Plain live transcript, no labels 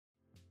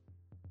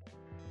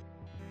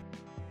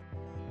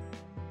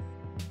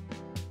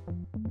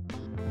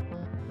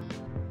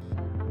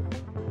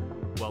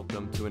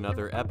Welcome to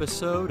another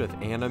episode of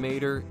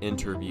Animator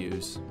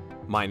Interviews.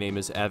 My name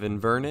is Evan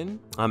Vernon.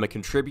 I'm a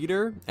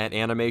contributor at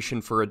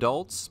Animation for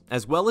Adults,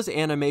 as well as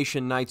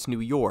Animation Nights New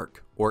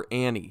York, or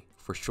ANNY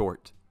for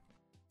short.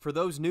 For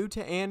those new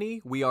to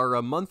ANNY, we are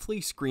a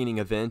monthly screening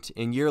event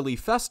and yearly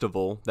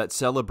festival that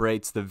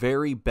celebrates the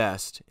very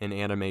best in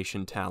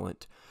animation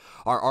talent.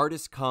 Our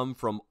artists come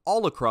from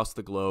all across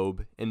the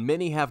globe, and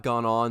many have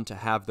gone on to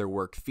have their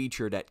work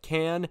featured at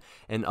Cannes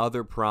and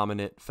other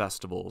prominent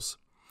festivals.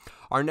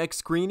 Our next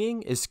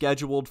screening is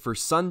scheduled for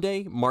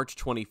Sunday, March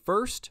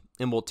 21st,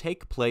 and will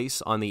take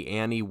place on the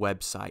ANNY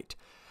website.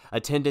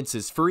 Attendance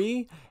is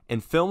free,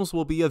 and films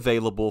will be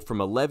available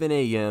from 11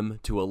 a.m.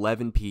 to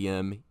 11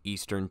 p.m.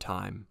 Eastern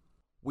Time.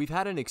 We've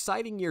had an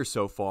exciting year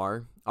so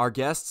far. Our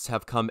guests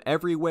have come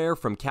everywhere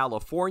from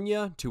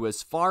California to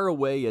as far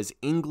away as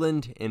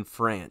England and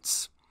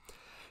France.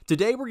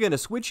 Today we're going to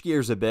switch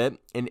gears a bit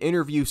and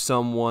interview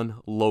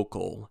someone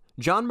local.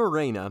 John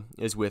Morena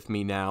is with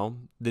me now.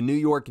 The New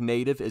York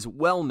native is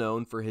well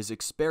known for his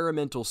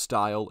experimental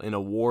style and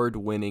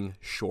award-winning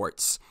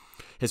shorts.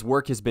 His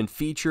work has been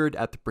featured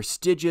at the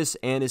prestigious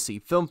Annecy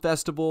Film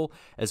Festival,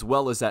 as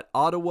well as at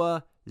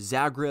Ottawa,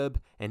 Zagreb,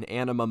 and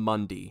Anima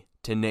Mundi,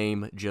 to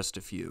name just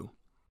a few.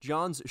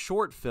 John's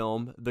short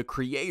film, The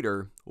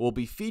Creator, will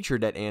be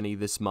featured at ANNY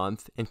this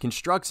month and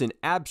constructs an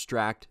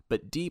abstract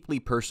but deeply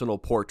personal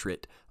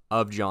portrait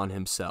of John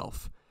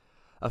himself.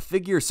 A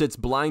figure sits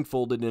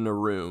blindfolded in a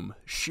room,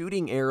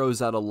 shooting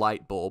arrows at a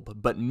light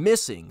bulb, but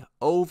missing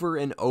over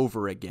and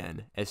over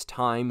again as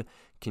time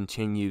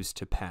continues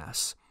to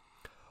pass.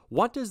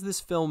 What does this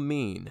film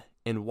mean,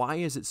 and why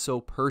is it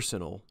so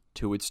personal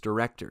to its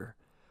director?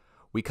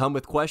 We come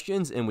with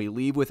questions and we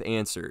leave with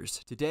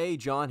answers. Today,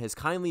 John has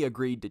kindly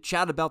agreed to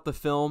chat about the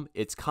film,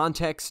 its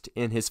context,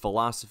 and his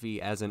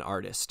philosophy as an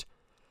artist.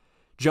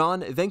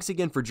 John, thanks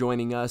again for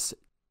joining us.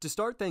 To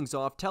start things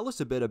off, tell us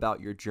a bit about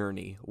your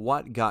journey.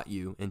 What got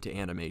you into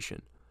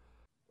animation?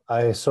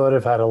 I sort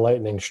of had a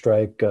lightning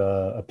strike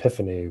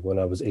epiphany when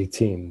I was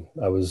 18.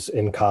 I was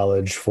in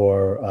college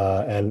for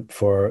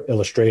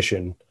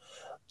illustration,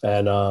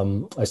 and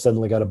I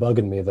suddenly got a bug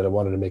in me that I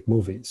wanted to make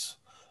movies,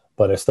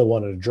 but I still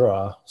wanted to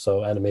draw,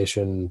 so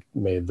animation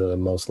made the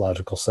most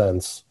logical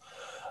sense.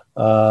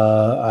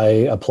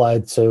 I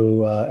applied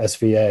to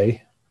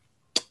SVA,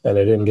 and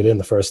I didn't get in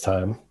the first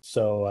time.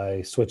 So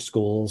I switched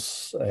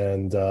schools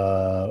and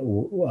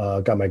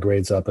got my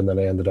grades up, and then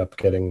I ended up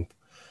getting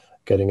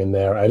in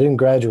there. I didn't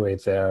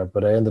graduate there,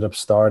 but I ended up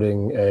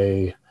starting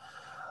a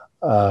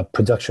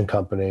production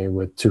company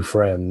with two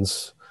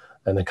friends,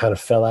 and then kind of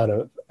fell out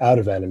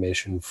of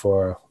animation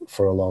for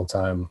a long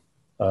time.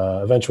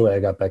 Eventually I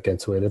got back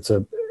into it. It's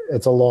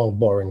a long,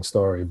 boring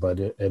story, but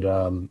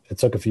it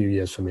took a few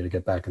years for me to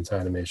get back into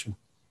animation.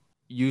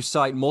 You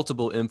cite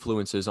multiple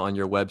influences on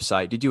your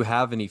website. Did you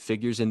have any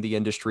figures in the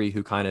industry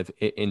who kind of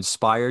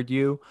inspired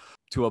you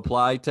to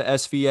apply to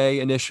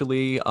SVA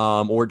initially,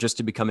 or just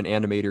to become an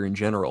animator in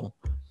general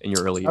in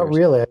your early years? Not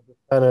really. I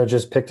kind of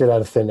just picked it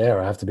out of thin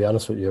air, I have to be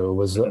honest with you. It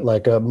was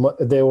like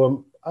they were,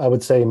 I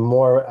would say,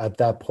 more at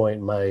that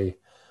point, my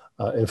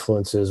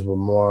influences were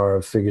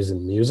more figures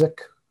in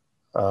music.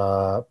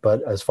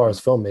 But as far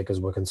as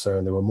filmmakers were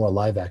concerned, there were more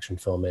live action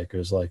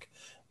filmmakers like,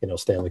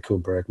 Stanley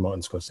Kubrick,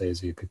 Martin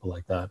Scorsese, people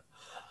like that.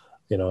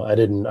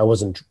 I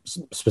wasn't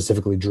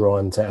specifically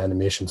drawn to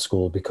animation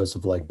school because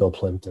of like Bill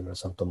Plimpton or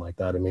something like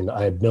that. I mean,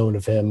 I had known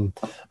of him.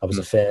 I was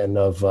a fan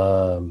of,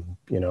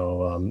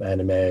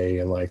 anime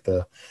and like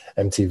the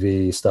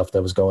MTV stuff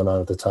that was going on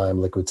at the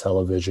time, Liquid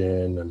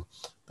Television. And,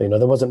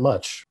 there wasn't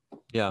much.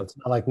 Yeah. It's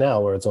not like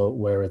now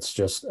where it's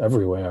just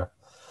everywhere.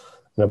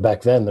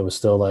 Back then there was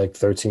still like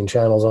 13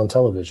 channels on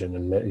television.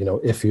 And,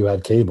 if you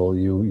had cable,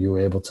 you were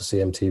able to see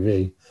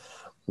MTV.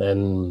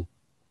 And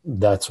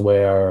that's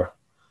where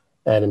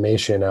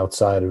animation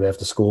outside of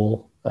after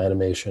school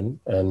animation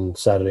and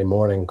Saturday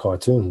morning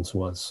cartoons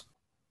was.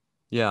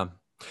 Yeah.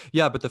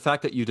 But the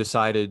fact that you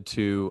decided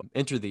to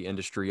enter the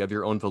industry of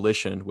your own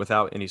volition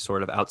without any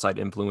sort of outside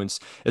influence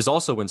is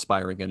also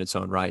inspiring in its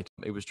own right.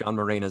 It was John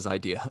Morena's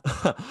idea.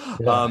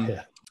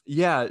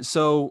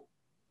 So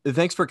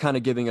thanks for kind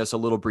of giving us a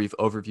little brief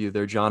overview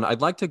there, John.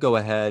 I'd like to go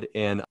ahead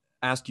and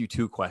ask you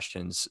two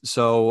questions.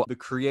 So The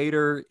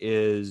Creator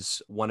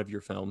is one of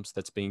your films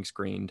that's being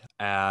screened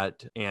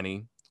at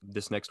ANNY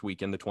this next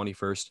weekend, the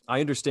 21st. I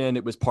understand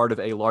it was part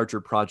of a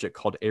larger project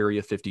called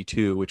Area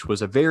 52, which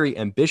was a very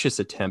ambitious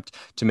attempt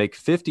to make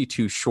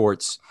 52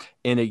 shorts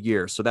in a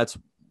year. So that's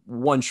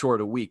one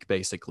short a week,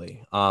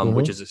 basically,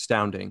 which is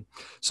astounding.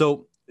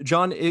 So,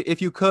 John,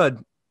 if you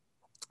could,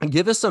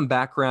 give us some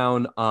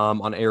background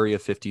on Area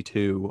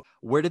 52.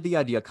 Where did the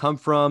idea come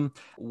from?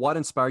 What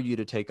inspired you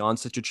to take on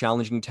such a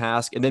challenging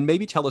task? And then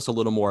maybe tell us a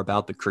little more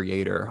about The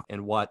Creator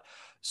and what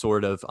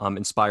sort of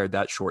inspired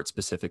that short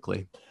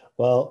specifically.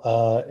 Well,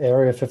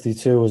 Area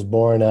 52 was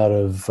born out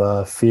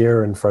of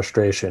fear and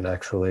frustration,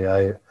 actually.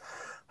 I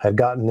had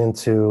gotten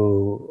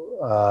into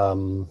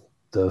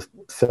the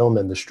film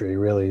industry,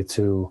 really,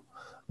 to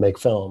make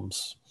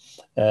films.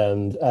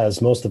 And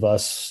as most of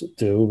us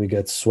do, we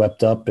get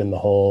swept up in the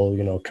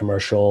whole,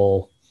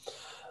 commercial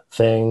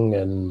thing.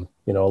 And,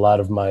 a lot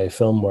of my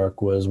film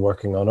work was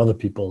working on other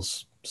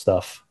people's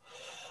stuff.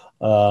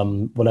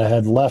 When I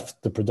had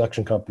left the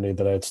production company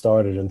that I had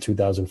started in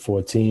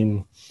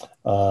 2014,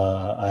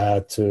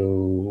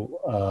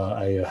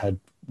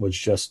 was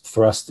just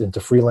thrust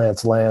into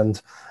freelance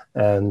land,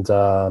 and,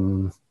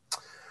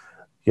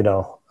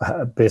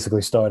 I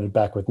basically started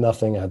back with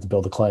nothing. I had to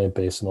build a client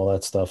base and all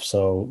that stuff.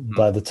 So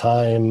by the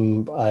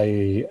time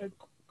I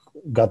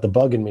got the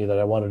bug in me that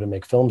I wanted to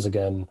make films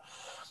again,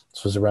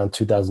 this was around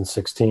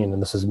 2016.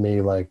 And this is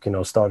me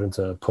starting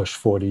to push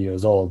 40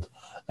 years old,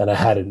 and I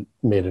hadn't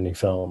made any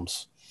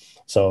films.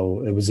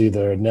 So it was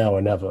either now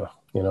or never,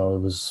 it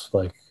was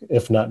like,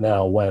 if not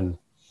now, when?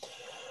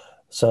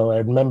 So I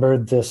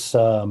remembered this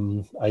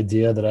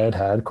idea that I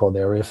had called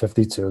Area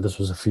 52. This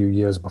was a few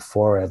years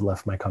before I had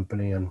left my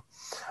company. And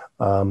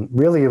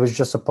really, it was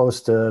just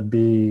supposed to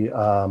be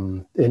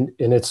in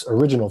its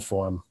original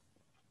form,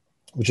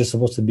 which is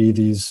supposed to be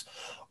these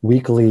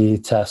weekly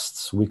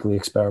tests, weekly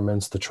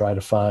experiments to try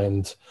to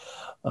find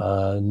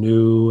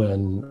new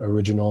and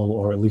original,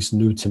 or at least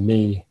new to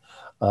me,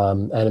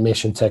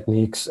 animation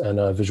techniques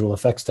and visual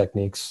effects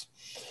techniques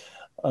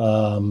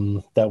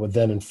that would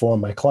then inform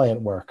my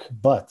client work.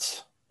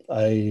 But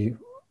the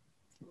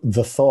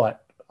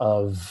thought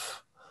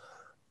of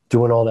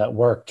doing all that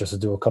work just to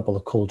do a couple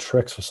of cool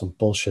tricks for some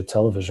bullshit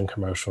television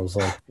commercials,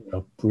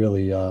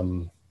 really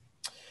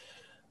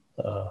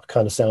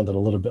kind of sounded a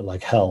little bit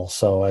like hell.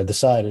 So I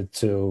decided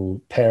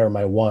to pair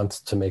my want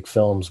to make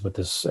films with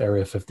this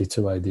Area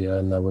 52 idea,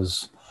 and that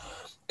was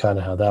kind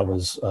of how that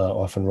was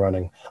off and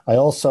running. I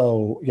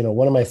also,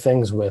 one of my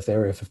things with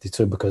Area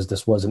 52, because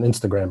this was an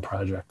Instagram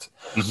project,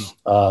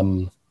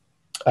 I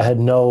had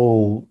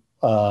no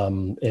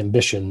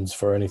ambitions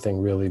for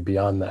anything really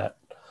beyond that.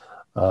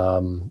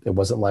 It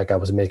wasn't like I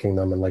was making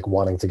them and like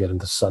wanting to get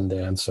into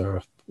Sundance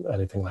or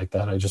anything like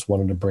that. I just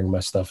wanted to bring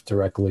my stuff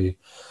directly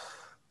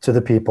to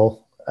the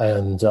people.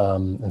 And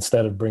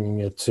instead of bringing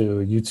it to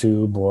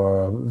YouTube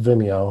or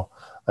Vimeo,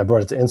 I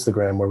brought it to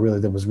Instagram, where really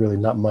there was really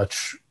not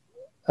much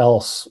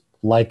else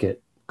like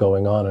it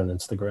going on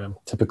Instagram.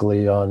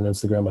 Typically on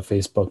Instagram or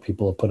Facebook,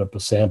 people will put up a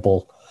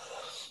sample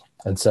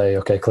and say,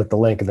 okay, click the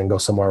link, and then go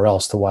somewhere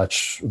else to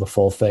watch the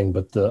full thing.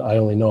 But I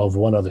only know of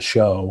one other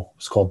show.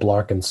 It's called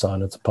Blark and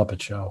Son. It's a puppet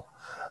show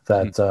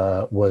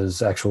that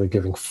was actually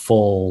giving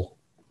full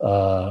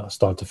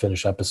start to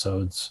finish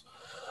episodes.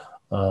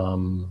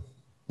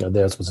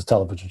 Theirs was a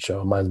television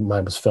show.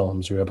 Mine was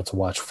films. You were able to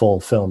watch full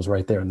films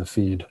right there in the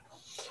feed.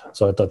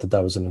 So I thought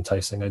that was an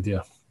enticing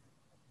idea.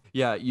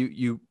 Yeah,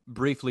 you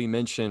briefly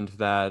mentioned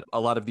that a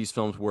lot of these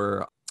films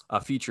were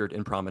featured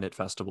in prominent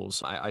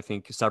festivals. I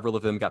think several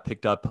of them got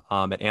picked up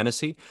at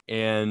Annecy,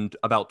 and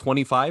about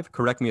 25,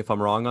 correct me if I'm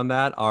wrong on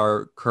that,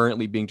 are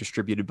currently being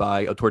distributed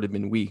by Autour de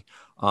Minuit,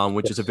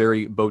 which is a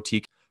very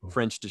boutique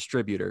French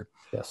distributor.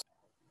 Yes.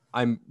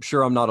 I'm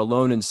sure I'm not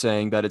alone in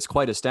saying that it's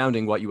quite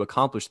astounding what you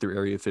accomplished through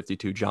Area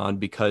 52, John,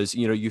 because,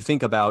 you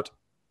think about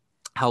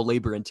how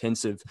labor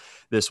intensive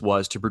this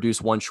was to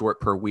produce one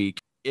short per week.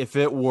 If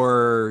it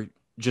were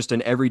just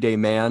an everyday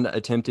man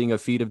attempting a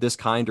feat of this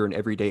kind, or an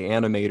everyday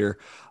animator,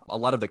 a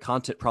lot of the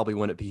content probably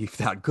wouldn't be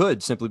that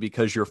good, simply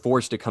because you're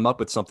forced to come up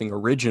with something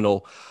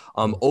original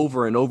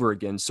over and over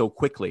again so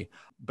quickly.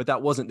 But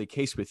that wasn't the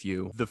case with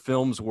you. The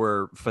films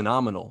were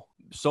phenomenal,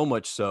 so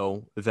much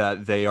so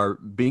that they are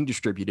being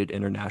distributed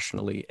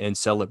internationally and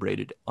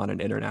celebrated on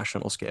an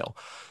international scale.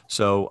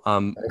 So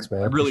Thanks,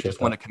 man. I really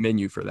just want to commend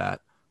you for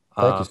that.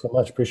 Thank you so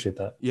much. Appreciate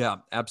that. Yeah,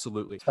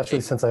 absolutely.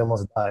 Especially since I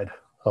almost died.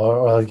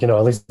 Or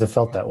at least it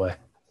felt that way.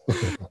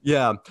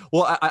 Yeah.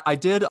 Well, I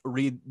did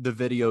read the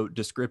video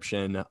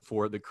description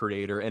for the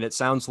creator, and it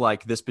sounds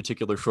like this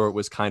particular short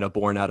was kind of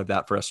born out of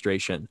that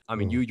frustration. I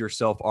mean, you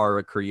yourself are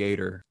a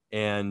creator,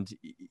 and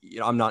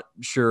I'm not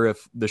sure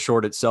if the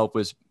short itself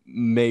was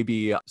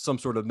maybe some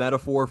sort of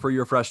metaphor for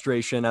your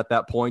frustration at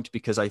that point,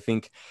 because I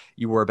think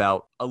you were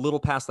about a little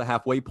past the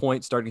halfway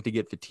point, starting to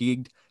get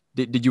fatigued.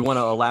 Did you want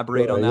to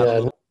elaborate on that a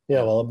little?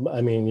 Yeah, well,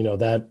 I mean,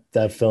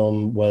 that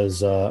film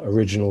was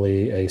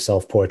originally a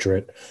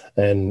self-portrait,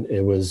 and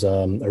it was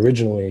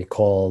originally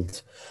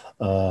called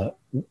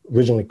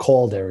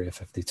Area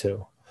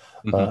 52.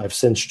 I've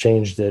since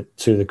changed it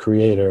to the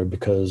creator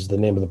because the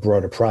name of the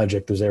broader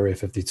project was Area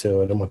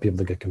 52. I don't want people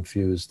to get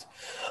confused.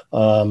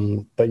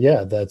 But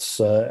yeah, that's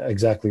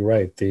exactly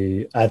right.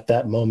 At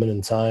that moment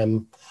in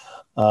time,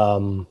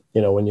 when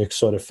you're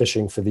sort of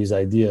fishing for these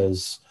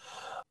ideas,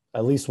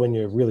 at least when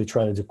you're really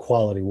trying to do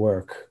quality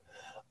work,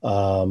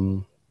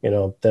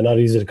 they're not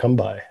easy to come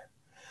by.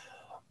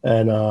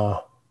 And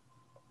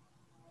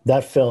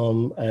that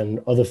film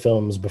and other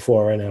films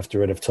before and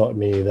after it have taught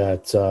me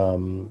that,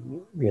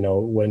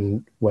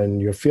 when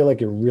you feel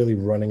like you're really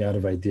running out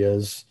of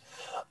ideas,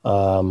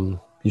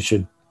 you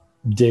should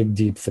dig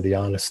deep for the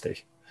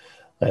honesty.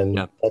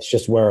 And that's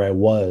just where I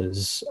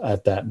was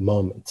at that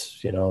moment.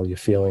 You're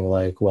feeling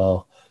like,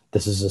 well,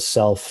 this is a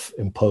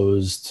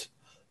self-imposed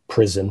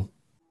prison.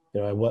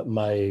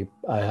 I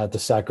had to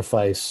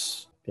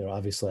sacrifice,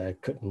 obviously I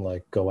couldn't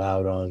like go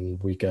out on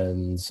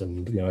weekends,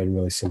 and, I didn't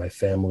really see my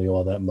family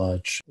all that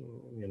much.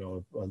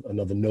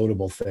 Another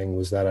notable thing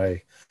was that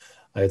I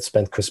had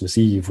spent Christmas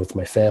Eve with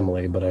my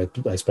family, but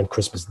I spent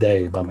Christmas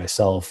Day by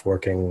myself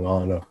working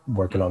on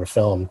a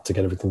film to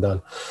get everything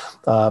done.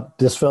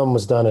 This film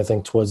was done, I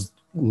think, towards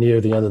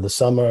near the end of the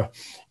summer,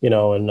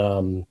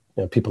 and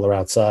people are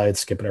outside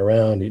skipping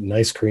around, eating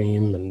ice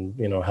cream,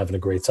 and having a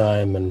great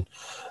time. And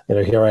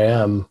here I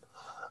am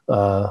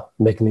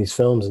making these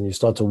films, and you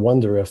start to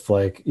wonder if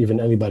like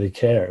even anybody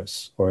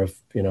cares, or if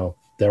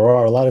there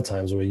are a lot of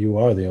times where you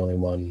are the only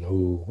one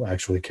who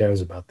actually cares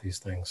about these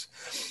things.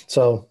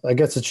 So I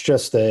guess it's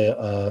just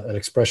an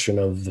expression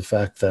of the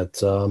fact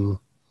that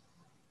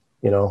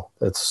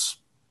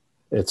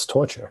it's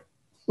torture.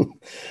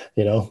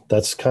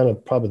 That's kind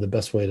of probably the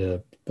best way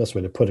to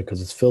put it,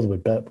 because it's filled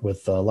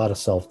with a lot of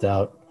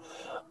self-doubt.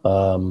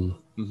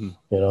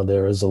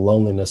 There is a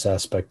loneliness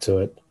aspect to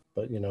it,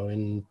 but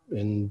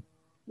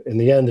in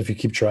the end, if you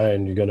keep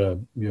trying,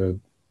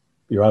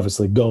 you're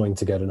obviously going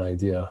to get an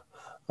idea.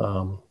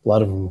 A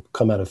lot of them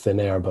come out of thin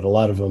air, but a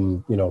lot of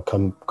them,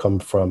 come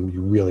from,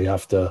 you really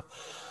have to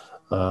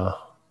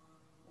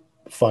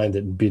find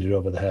it and beat it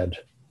over the head.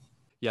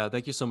 Yeah,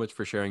 thank you so much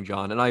for sharing,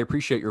 John. And I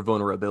appreciate your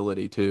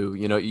vulnerability too.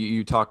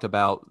 You talked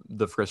about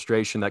the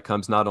frustration that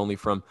comes not only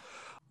from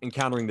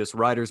encountering this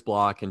writer's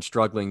block and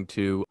struggling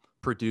to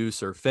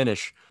produce or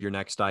finish your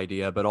next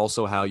idea, but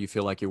also how you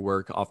feel like your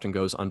work often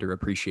goes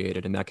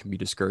underappreciated, and that can be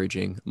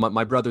discouraging.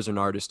 My brother's an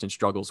artist and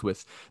struggles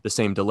with the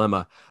same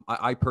dilemma.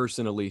 I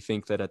personally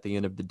think that at the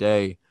end of the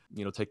day,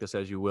 take this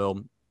as you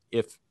will,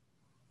 if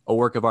a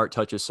work of art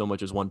touches so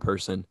much as one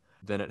person,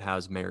 then it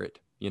has merit.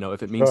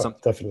 If it means Sure,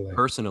 something definitely.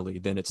 personally,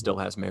 then it still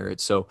has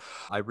merit. So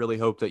I really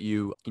hope that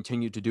you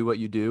continue to do what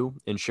you do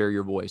and share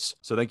your voice.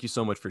 So thank you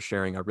so much for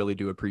sharing. I really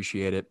do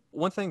appreciate it.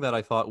 One thing that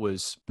I thought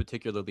was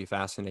particularly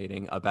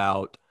fascinating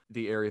about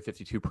the Area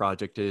 52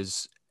 project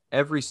is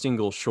every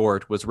single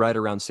short was right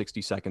around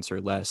 60 seconds or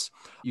less.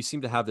 You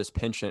seem to have this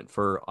penchant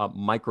for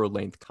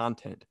micro-length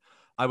content.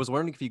 I was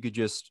wondering if you could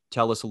just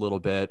tell us a little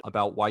bit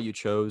about why you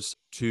chose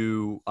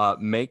to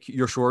make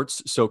your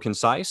shorts so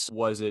concise.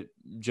 Was it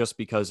just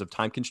because of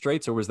time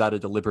constraints, or was that a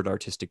deliberate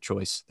artistic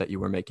choice that you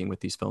were making with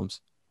these films?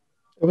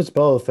 It was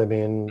both. I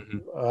mean,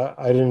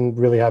 I didn't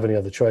really have any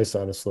other choice,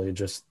 honestly.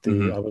 Just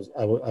Mm-hmm.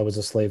 I was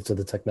a slave to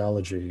the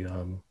technology.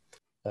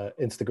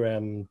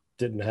 Instagram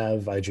didn't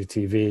have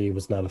IGTV,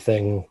 was not a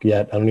thing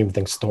yet. I don't even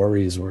think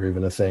stories were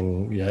even a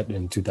thing yet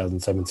in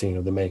 2017,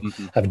 or they may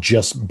Mm-hmm. have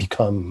just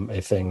become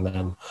a thing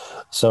then.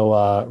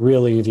 So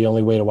really, the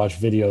only way to watch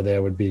video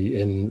there would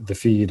be in the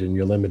feed, and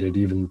you're limited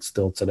even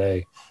still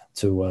today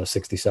to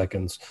 60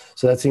 seconds.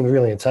 So that seemed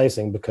really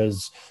enticing,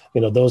 because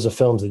those are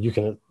films that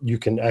you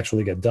can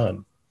actually get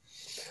done.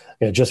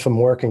 Just from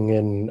working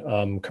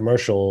in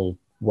commercial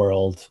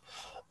world,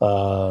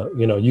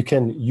 you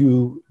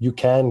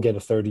can get a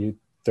 30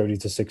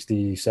 to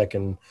 60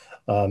 second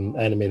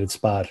animated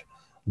spot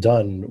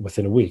done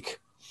within a week.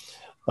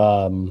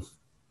 I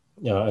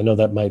know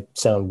that might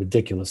sound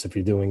ridiculous if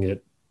you're doing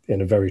it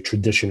in a very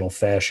traditional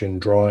fashion,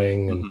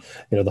 drawing and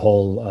the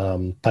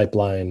whole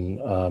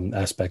pipeline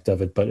aspect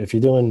of it. But if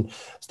you're doing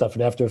stuff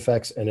in After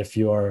Effects, and if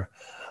you're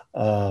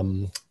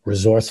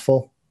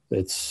resourceful,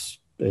 it's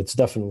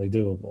definitely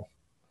doable.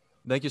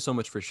 Thank you so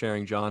much for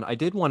sharing, John. I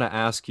did want to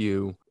ask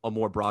you a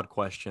more broad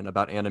question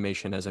about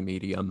animation as a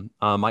medium.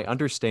 I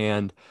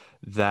understand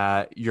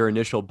that your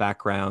initial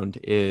background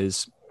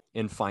is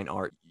in fine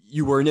art.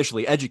 You were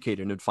initially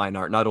educated in fine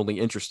art, not only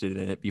interested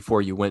in it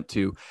before you went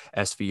to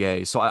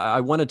SVA. So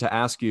I wanted to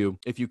ask you,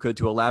 if you could,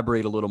 to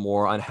elaborate a little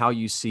more on how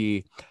you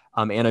see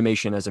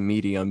animation as a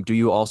medium. Do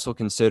you also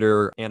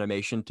consider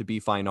animation to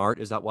be fine art?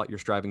 Is that what you're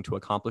striving to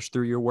accomplish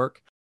through your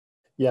work?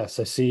 Yes,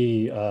 I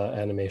see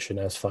animation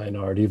as fine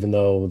art, even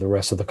though the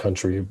rest of the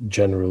country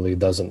generally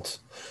doesn't.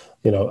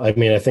 I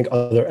mean, I think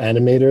other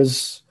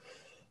animators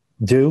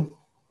do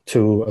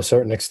to a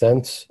certain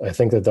extent. I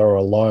think that there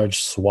are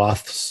large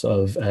swaths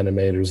of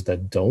animators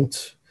that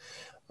don't.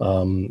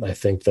 I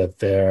think that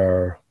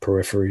their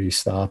periphery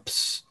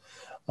stops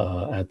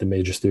at the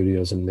major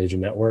studios and major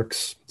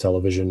networks,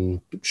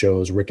 television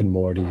shows, Rick and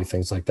Morty,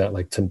 things like that.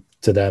 Like to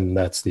them,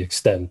 that's the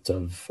extent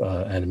of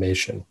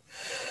animation.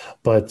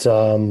 But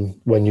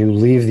when you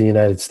leave the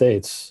United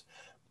States,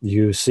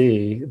 you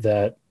see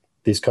that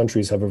these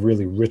countries have a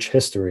really rich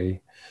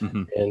history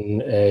Mm-hmm.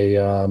 in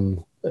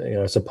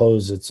I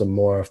suppose it's a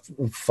more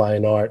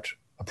fine art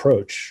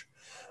approach,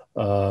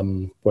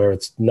 where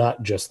it's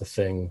not just the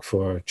thing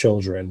for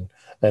children,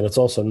 and it's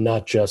also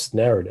not just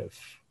narrative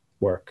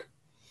work.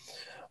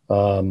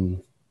 I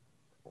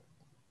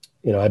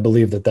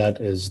believe that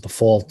that is the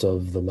fault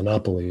of the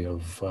monopoly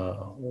of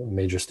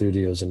major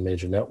studios and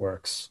major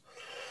networks.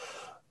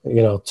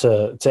 To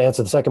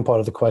answer the second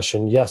part of the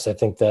question, yes, I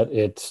think that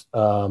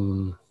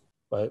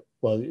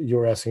well, you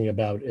were asking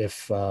about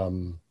if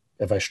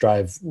I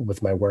strive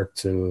with my work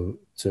to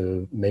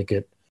make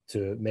it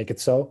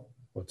so,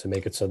 or to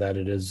make it so that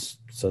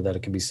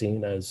it can be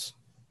seen as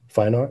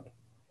fine art.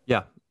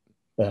 Yeah.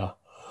 Yeah.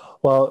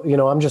 Well,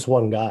 I'm just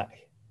one guy.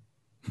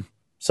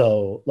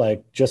 So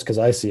like, just because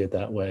I see it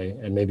that way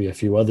and maybe a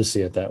few others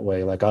see it that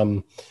way, like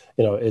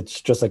it's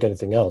just like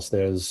anything else.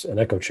 There's an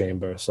echo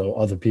chamber. So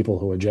other people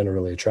who are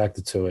generally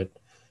attracted to it,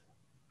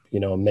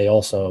 may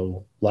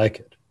also like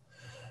it.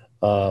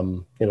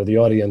 The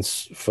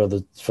audience for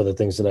the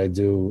things that I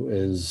do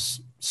is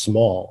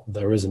small.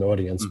 There is an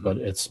audience, but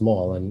it's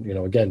small. And,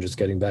 again, just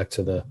getting back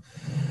to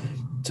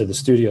the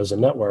studios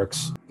and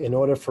networks, in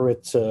order for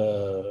it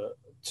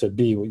to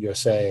be what you're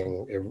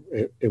saying,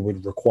 it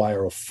would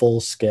require a full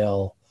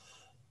scale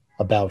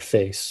about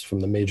face from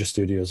the major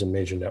studios and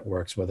major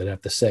networks, where they'd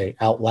have to say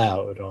out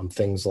loud on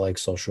things like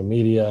social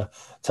media,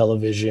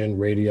 television,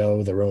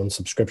 radio, their own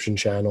subscription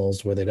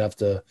channels, where they'd have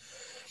to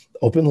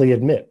openly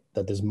admit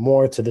that there's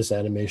more to this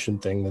animation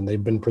thing than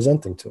they've been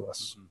presenting to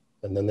us.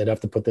 And then they'd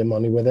have to put their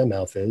money where their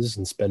mouth is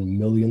and spend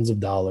millions of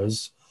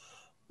dollars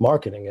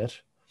marketing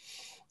it.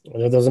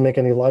 And it doesn't make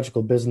any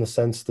logical business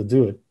sense to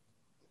do it.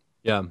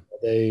 Yeah.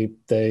 They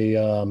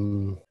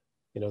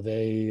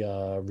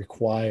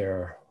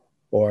require,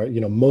 or,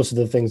 most of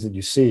the things that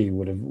you see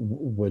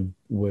would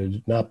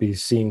not be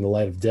seeing the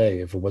light of day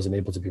if it wasn't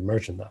able to be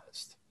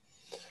merchandised.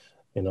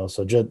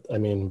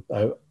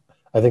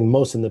 I think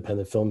most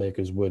independent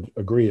filmmakers would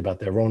agree about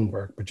their own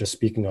work, but just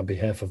speaking on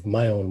behalf of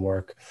my own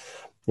work,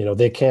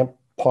 they can't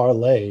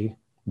parlay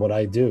what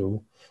I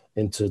do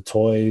into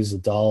toys,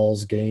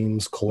 dolls,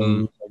 games,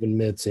 clothes, oven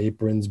mitts,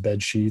 aprons,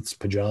 bed sheets,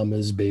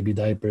 pajamas, baby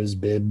diapers,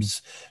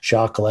 bibs,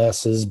 shot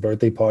glasses,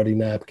 birthday party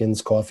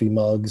napkins, coffee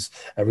mugs,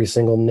 every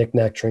single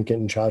knickknack, trinket,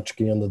 and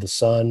tchotchke under the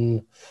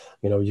sun.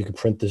 You could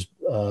print this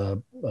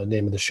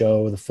name of the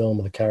show, the film,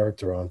 or the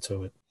character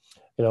onto it.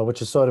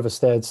 Which is sort of a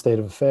sad state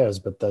of affairs,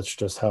 but that's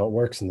just how it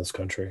works in this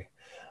country.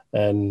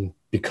 And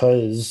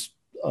because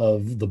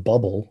of the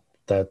bubble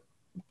that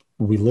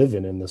we live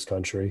in this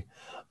country,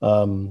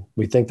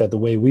 we think that the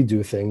way we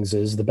do things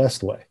is the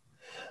best way.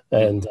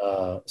 And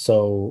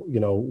so,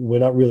 we're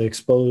not really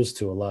exposed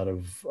to a lot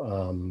of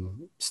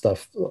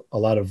stuff, a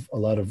lot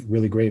of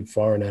really great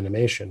foreign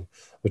animation,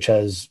 which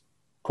has,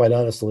 quite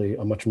honestly,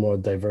 a much more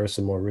diverse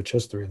and more rich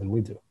history than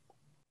we do.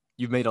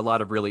 You've made a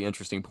lot of really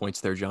interesting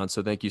points there, John.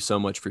 So thank you so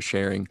much for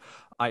sharing.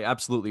 I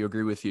absolutely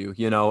agree with you.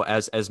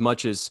 As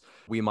much as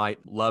we might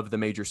love the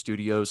major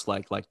studios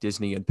like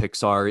Disney and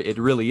Pixar, it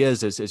really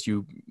is, as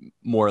you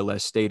more or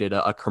less stated,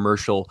 a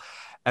commercial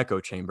echo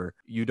chamber.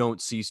 You don't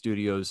see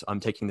studios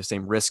taking the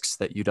same risks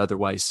that you'd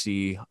otherwise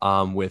see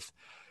with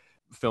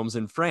films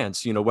in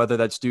France, whether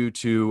that's due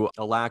to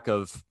a lack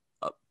of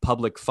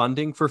public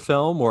funding for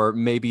film, or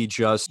maybe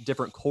just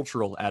different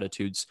cultural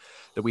attitudes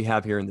that we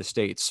have here in the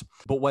States.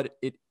 But what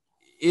it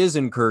is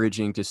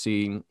encouraging to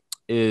see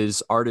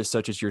is artists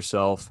such as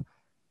yourself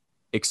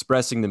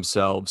expressing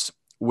themselves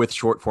with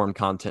short form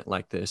content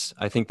like this.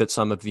 I think that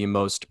some of the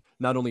most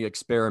not only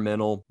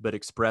experimental, but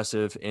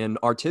expressive and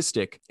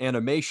artistic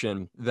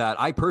animation that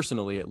I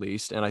personally, at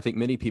least, and I think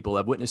many people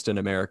have witnessed in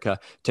America,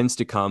 tends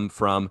to come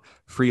from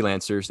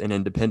freelancers and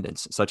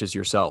independents such as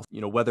yourself.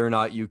 Whether or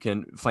not you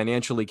can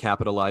financially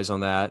capitalize on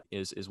that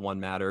is one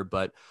matter,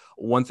 but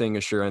one thing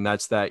is sure, and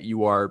that's that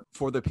you are,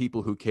 for the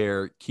people who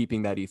care,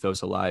 keeping that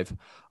ethos alive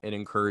and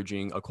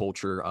encouraging a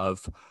culture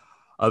of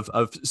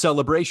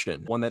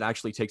celebration, one that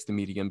actually takes the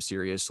medium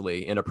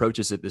seriously and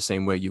approaches it the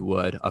same way you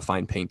would a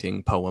fine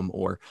painting, poem,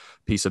 or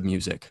piece of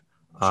music.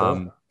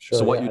 Sure.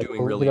 So what you're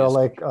doing really is,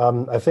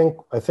 I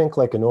think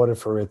like, in order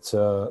for it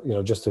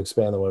to, just to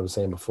expand on what I was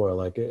saying before,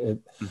 like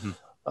in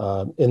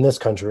this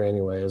country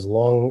anyway, in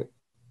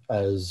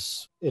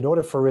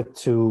order for it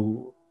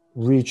to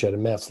reach at a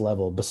mass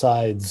level,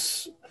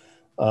 besides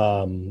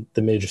the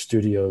major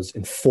studios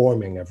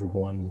informing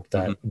everyone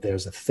that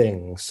there's a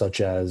thing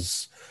such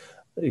as,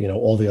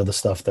 all the other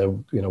stuff that,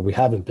 we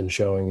haven't been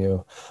showing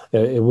you,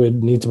 it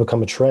would need to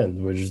become a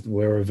trend, which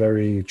we're a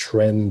very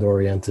trend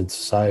oriented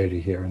society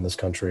here in this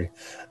country.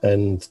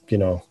 And,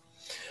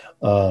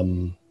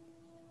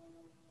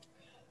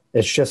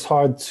 it's just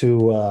hard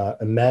to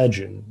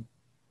imagine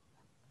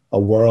a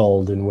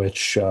world in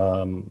which,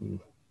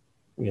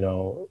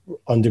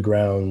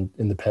 underground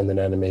independent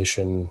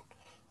animation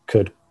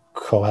could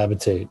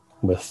cohabitate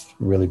with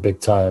really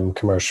big time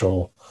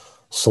commercial,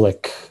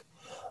 slick,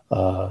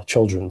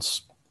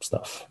 children's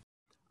stuff.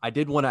 I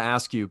did want to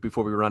ask you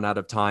before we run out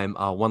of time,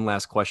 one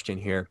last question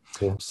here.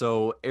 Yeah.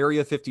 So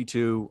Area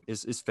 52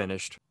 is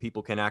finished.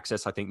 People can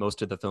access, I think,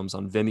 most of the films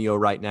on Vimeo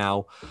right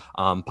now,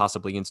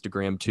 possibly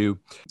Instagram too.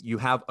 You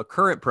have a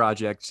current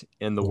project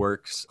in the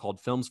works called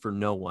Films for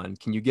No One.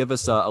 Can you give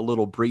us a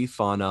little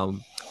brief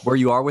on where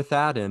you are with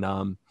that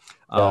and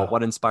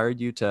what inspired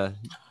you to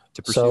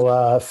pursue?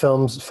 So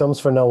Films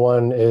for No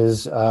One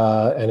is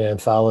an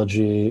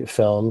anthology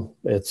film.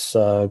 It's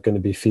going to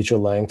be feature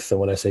length. And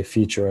when I say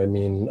feature, I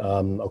mean,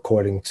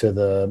 according to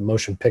the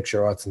Motion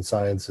Picture Arts and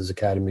Sciences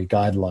Academy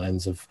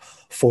guidelines of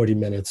 40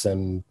 minutes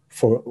and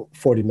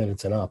 40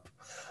 minutes and up.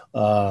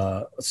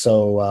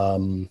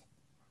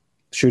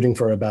 Shooting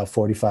for about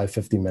 45,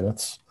 50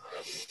 minutes.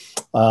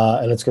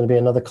 And it's going to be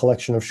another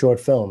collection of short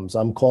films.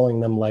 I'm calling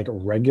them like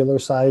regular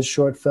size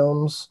short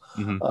films,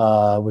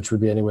 which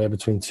would be anywhere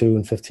between 2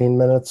 and 15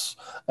 minutes.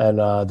 And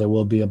there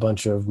will be a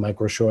bunch of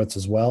micro shorts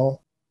as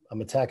well.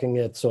 I'm attacking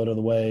it sort of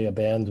the way a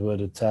band would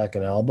attack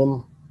an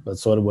album.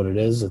 That's sort of what it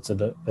is. It's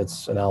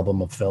an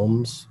album of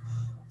films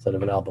instead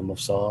of an album of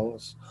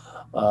songs.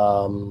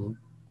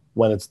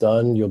 When it's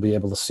done, you'll be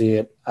able to see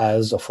it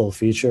as a full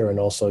feature, and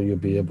also you'll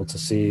be able to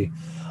see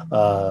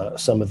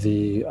some of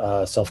the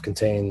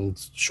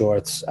self-contained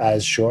shorts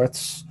as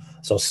shorts,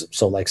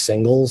 so like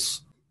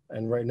singles.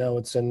 And right now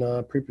it's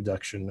in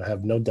pre-production. I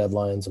have no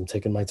deadlines. I'm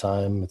taking my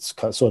time. It's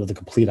sort of the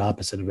complete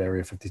opposite of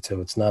Area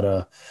 52. It's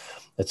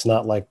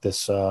not like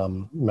this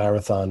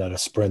marathon at a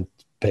sprint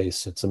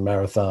pace. It's a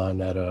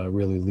marathon at a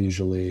really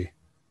leisurely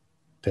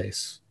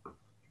pace.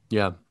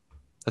 Yeah,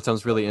 that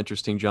sounds really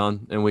interesting,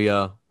 John. And we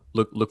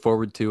look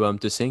forward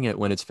to seeing it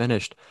when it's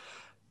finished.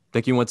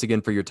 Thank you once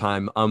again for your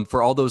time.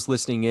 For all those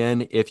listening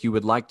in, if you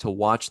would like to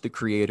watch The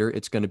Creator,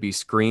 it's going to be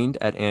screened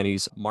at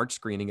Annie's March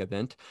screening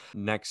event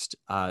next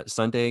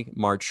Sunday,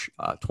 March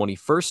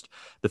 21st.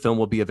 The film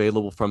will be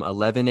available from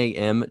 11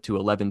 a.m. to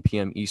 11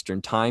 p.m.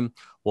 Eastern Time.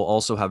 We'll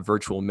also have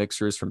virtual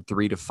mixers from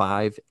 3 to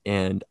 5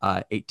 and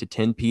 8 to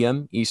 10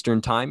 p.m.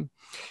 Eastern Time.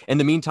 In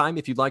the meantime,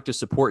 if you'd like to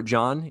support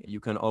John, you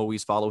can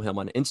always follow him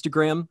on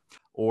Instagram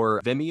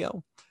or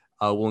Vimeo.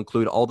 We'll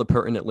include all the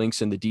pertinent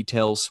links in the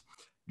details.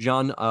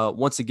 John,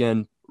 once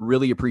again,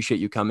 really appreciate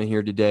you coming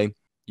here today.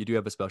 You do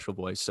have a special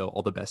voice, so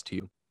all the best to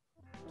you.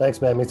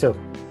 Thanks, man. Me too.